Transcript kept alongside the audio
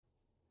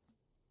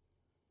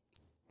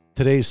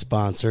Today's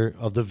sponsor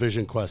of the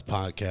Vision Quest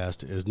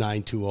podcast is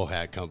 920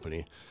 Hat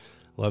Company.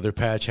 Leather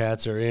patch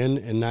hats are in,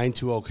 and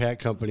 920 Hat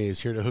Company is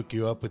here to hook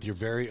you up with your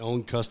very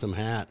own custom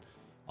hat.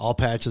 All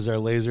patches are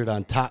lasered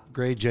on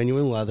top-grade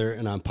genuine leather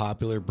and on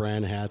popular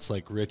brand hats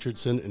like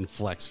Richardson and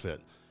FlexFit.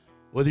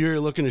 Whether you're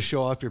looking to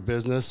show off your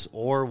business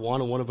or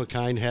want a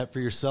one-of-a-kind hat for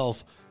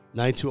yourself,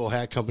 920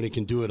 Hat Company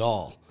can do it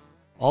all.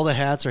 All the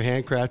hats are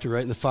handcrafted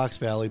right in the Fox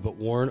Valley, but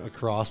worn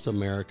across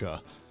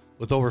America.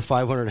 With over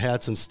 500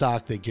 hats in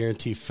stock, they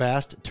guarantee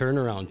fast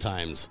turnaround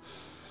times.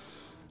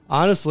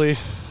 Honestly,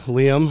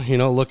 Liam,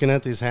 looking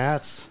at these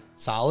hats,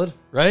 solid,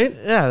 right?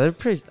 Yeah, they're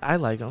pretty. I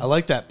like them. I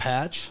like that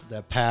patch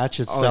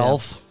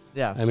itself. Oh,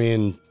 yeah. I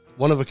mean,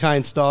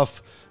 one-of-a-kind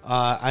stuff.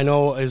 I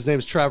know his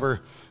name's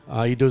Trevor.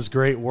 He does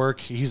great work.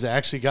 He's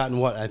actually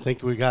gotten I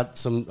think we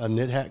got a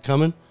knit hat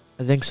coming.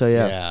 I think so,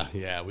 yeah.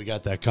 Yeah, we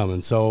got that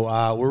coming.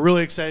 So we're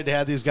really excited to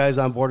have these guys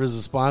on board as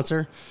a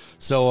sponsor.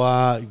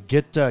 So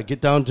get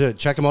down to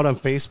check them out on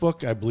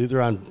Facebook. I believe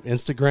they're on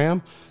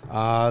Instagram.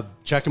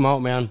 Check them out,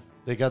 man.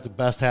 They got the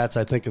best hats,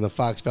 I think, in the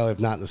Fox Valley, if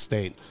not in the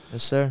state.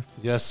 Yes, sir.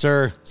 Yes,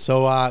 sir.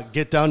 So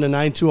get down to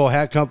 920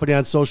 Hat Company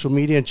on social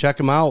media and check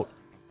them out.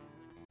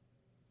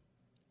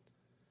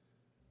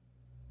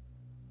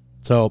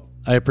 So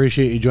I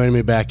appreciate you joining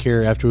me back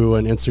here after we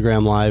went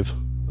Instagram Live.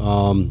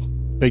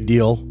 Big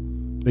deal.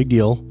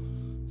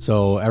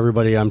 So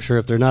everybody, I'm sure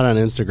if they're not on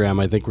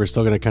Instagram, I think we're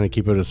still going to kind of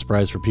keep it a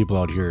surprise for people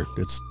out here.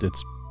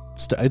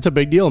 It's a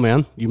big deal,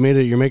 man. You're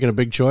making a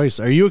big choice.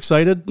 Are you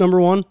excited,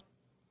 number one?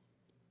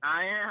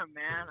 I am,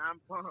 man. I'm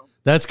pumped.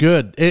 That's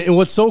good. And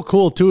what's so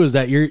cool too is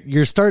that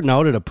you're starting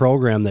out at a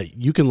program that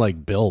you can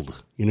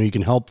build. You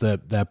can help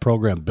that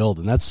program build,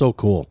 and that's so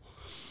cool.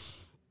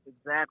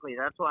 Exactly.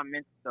 That's what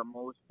meant the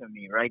most to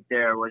me right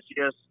there was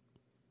just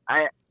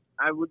I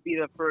would be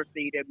the first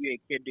AWA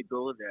kid to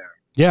go there.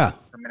 Yeah.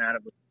 Coming out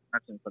of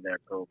Wisconsin for their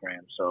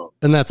program. So.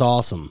 And that's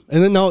awesome.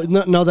 And then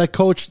now that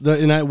coach,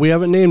 we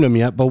haven't named him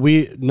yet, but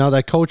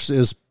that coach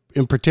is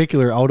in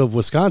particular out of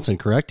Wisconsin,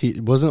 correct?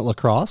 Wasn't it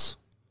lacrosse?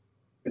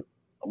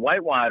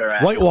 Whitewater.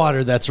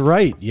 Whitewater, that's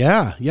right.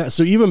 Yeah.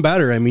 So even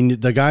better. I mean,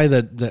 the guy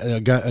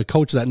a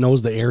coach that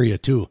knows the area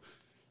too.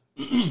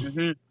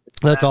 Mm-hmm.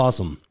 That's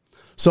awesome.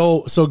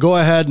 So go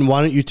ahead and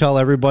why don't you tell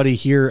everybody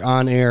here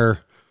on air,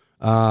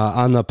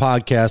 on the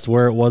podcast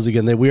where it was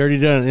again. We already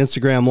did an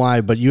Instagram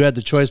Live, but you had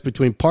the choice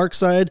between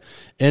Parkside,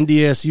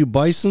 NDSU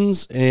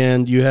Bisons,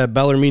 and you had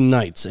Bellarmine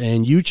Knights,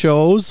 and you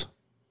chose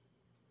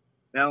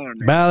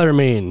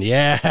Bellarmine.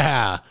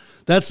 Yeah.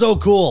 That's so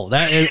cool.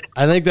 I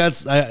think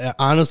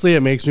honestly,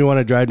 it makes me want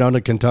to drive down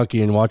to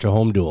Kentucky and watch a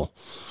home duel.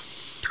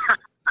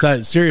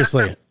 So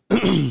seriously,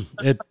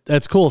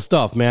 that's cool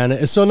stuff,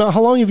 man. So now,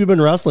 how long have you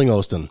been wrestling,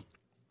 Ostin?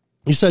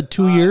 You said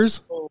 2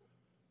 years?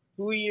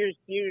 2 years,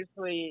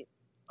 seriously,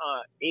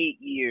 8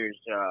 years.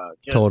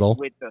 Just total.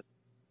 With the.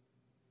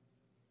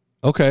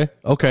 Okay.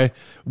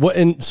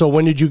 So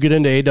when did you get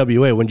into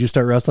AWA? When did you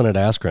start wrestling at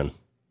Askren?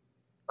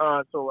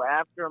 So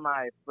after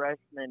my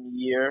freshman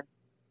year,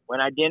 when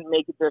I didn't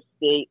make it to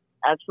state,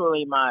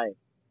 actually my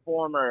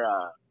former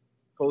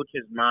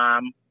coach's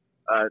mom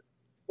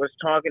was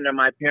talking to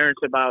my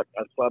parents about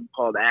a club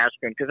called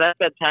Askren. Because at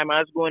that time I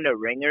was going to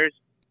Ringers.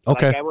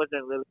 Okay. I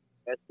wasn't really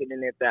invested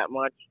in it that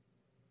much.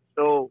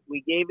 So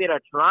we gave it a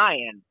try,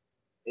 and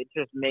it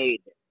just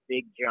made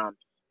big jumps.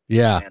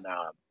 Yeah. And,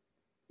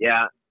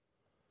 yeah.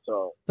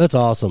 So. That's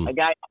awesome. I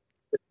got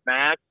with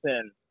Max,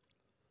 and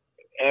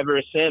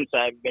ever since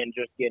I've been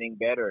just getting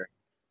better.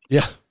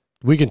 Yeah,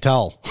 we can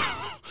tell.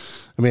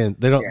 I mean,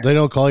 they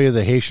don't call you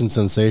the Haitian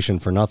sensation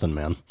for nothing,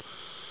 man.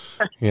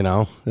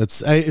 So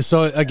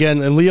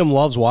again, and Liam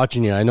loves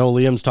watching you. I know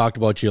Liam's talked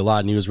about you a lot,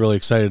 and he was really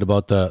excited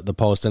about the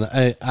post. And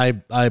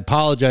I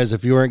apologize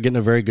if you weren't getting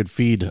a very good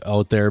feed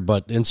out there,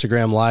 but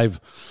Instagram Live,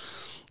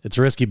 it's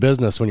risky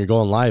business when you're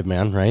going live,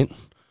 man. Right?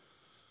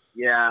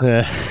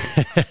 Yeah.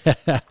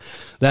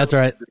 That's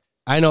right.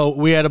 I know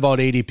we had about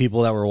 80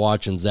 people that were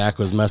watching. Zach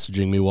was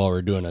messaging me while we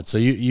were doing it. So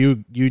you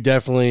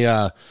definitely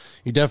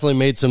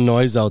made some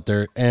noise out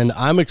there, and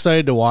I'm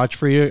excited to watch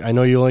for you. I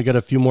know you only got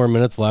a few more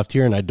minutes left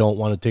here, and I don't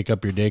want to take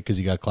up your day because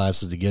you got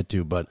classes to get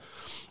to, but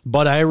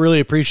I really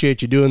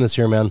appreciate you doing this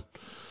here, man.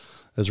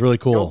 It's really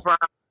cool. No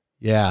problem.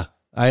 Yeah.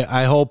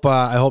 I hope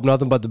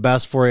nothing but the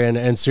best for you.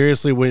 And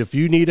seriously, if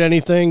you need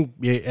anything,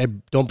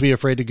 don't be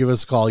afraid to give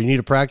us a call. You need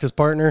a practice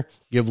partner,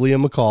 give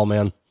Liam a call,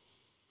 man.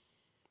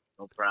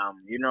 No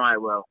problem. I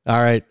will.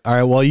 All right.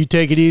 Well, you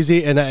take it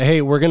easy, and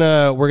hey, we're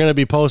gonna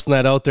be posting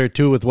that out there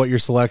too with what your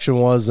selection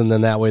was, and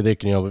then that way they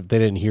can, if they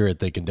didn't hear it,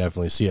 they can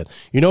definitely see it.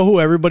 You know who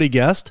everybody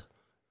guessed?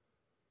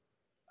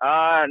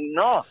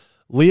 No.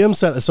 Liam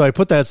said. So I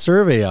put that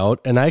survey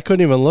out, and I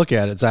couldn't even look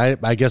at it. So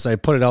I guess I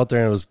put it out there,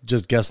 and I was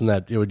just guessing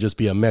that it would just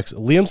be a mix.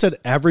 Liam said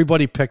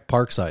everybody picked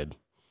Parkside.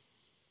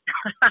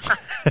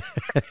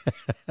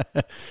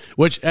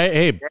 Which,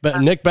 hey,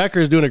 Nick Becker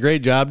is doing a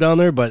great job down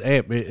there, but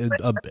hey,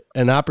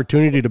 an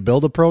opportunity to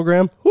build a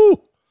program.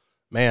 Whoo,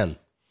 man.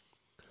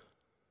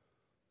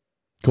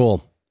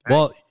 Cool.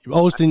 Well,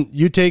 Ostin,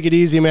 you take it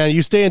easy, man.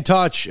 You stay in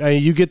touch.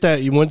 You get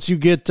that once you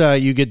get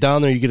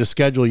down there, you get a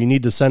schedule. You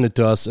need to send it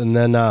to us, and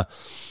then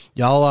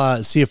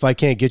y'all see if I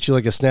can't get you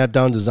like a snap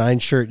down design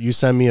shirt. You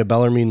send me a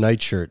Bellarmine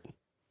night shirt.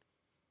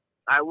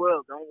 I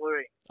will. Don't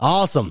worry.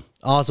 Awesome.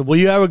 Well,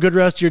 you have a good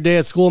rest of your day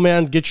at school,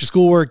 man. Get your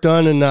schoolwork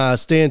done and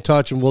stay in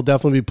touch, and we'll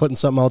definitely be putting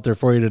something out there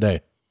for you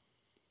today.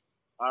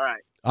 All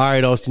right. All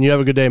right, Ostin. You have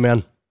a good day,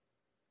 man.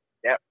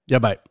 Yep. Yeah.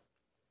 Bye.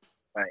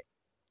 Bye.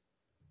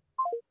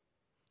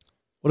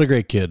 What a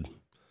great kid.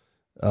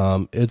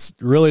 It's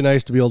really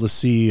nice to be able to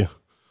see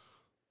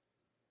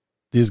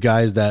these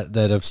guys that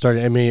have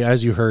started. I mean,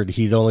 as you heard,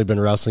 he'd only been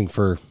wrestling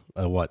for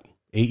 8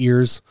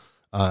 years,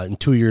 and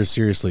 2 years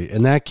seriously.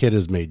 And that kid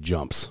has made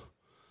jumps.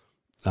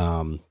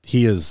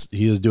 He is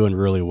doing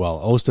really well.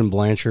 Ostin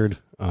Blanchard,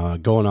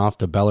 going off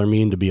to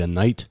Bellarmine to be a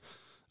knight.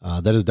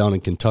 That is down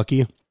in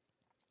Kentucky.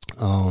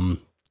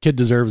 Kid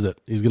deserves it.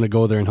 He's going to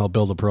go there and help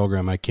build a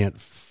program. I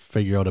can't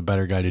figure out a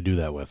better guy to do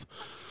that with.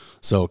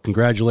 So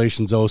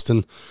congratulations,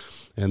 Ostin.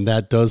 And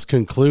that does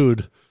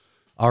conclude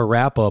our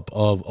wrap up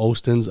of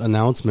Ostin's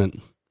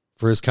announcement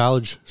for his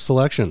college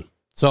selection.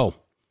 So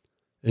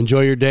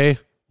enjoy your day.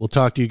 We'll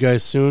talk to you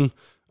guys soon.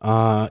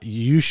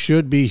 You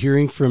should be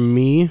hearing from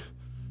me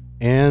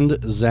and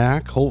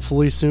Zach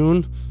hopefully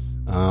soon.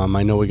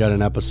 I know we got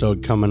an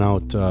episode coming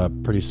out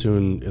pretty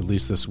soon, at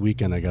least this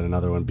weekend. I got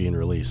another one being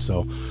released.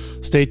 So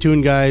stay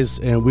tuned, guys,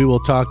 and we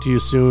will talk to you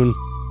soon.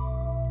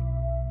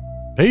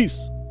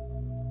 Peace.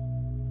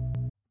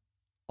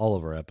 All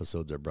of our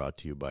episodes are brought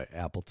to you by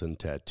Appleton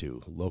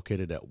Tattoo,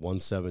 located at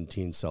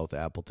 117 South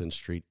Appleton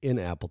Street in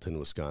Appleton,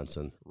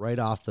 Wisconsin, right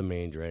off the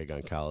main drag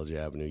on College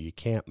Avenue. You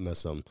can't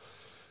miss them.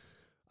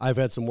 I've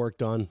had some work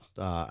done.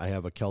 I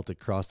have a Celtic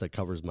cross that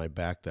covers my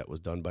back that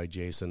was done by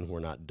Jason. We're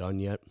not done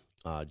yet.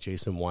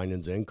 Jason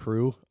Winans and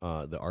crew,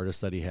 the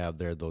artists that he have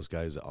there, those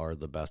guys are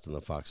the best in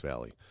the Fox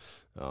Valley.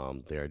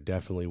 They are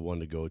definitely one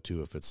to go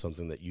to if it's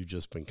something that you've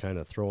just been kind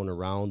of throwing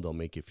around. They'll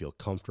make you feel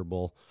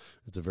comfortable.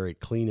 It's a very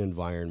clean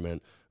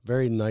environment,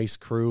 very nice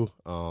crew,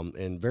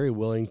 and very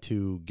willing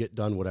to get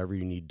done whatever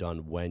you need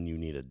done when you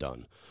need it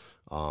done.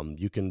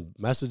 You can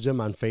message them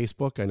on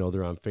Facebook. I know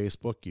they're on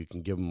Facebook. You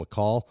can give them a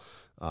call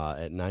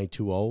at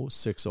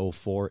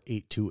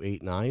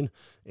 920-604-8289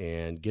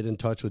 and get in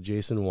touch with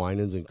Jason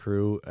Winans and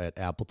crew at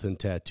Appleton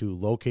Tattoo,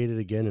 located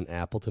again in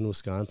Appleton,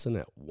 Wisconsin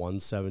at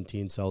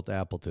 117 South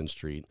Appleton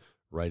Street,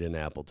 right in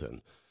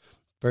Appleton.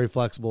 Very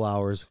flexible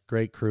hours,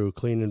 great crew,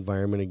 clean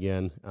environment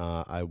again.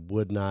 I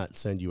would not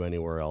send you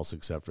anywhere else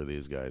except for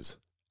these guys.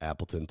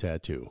 Appleton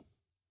Tattoo.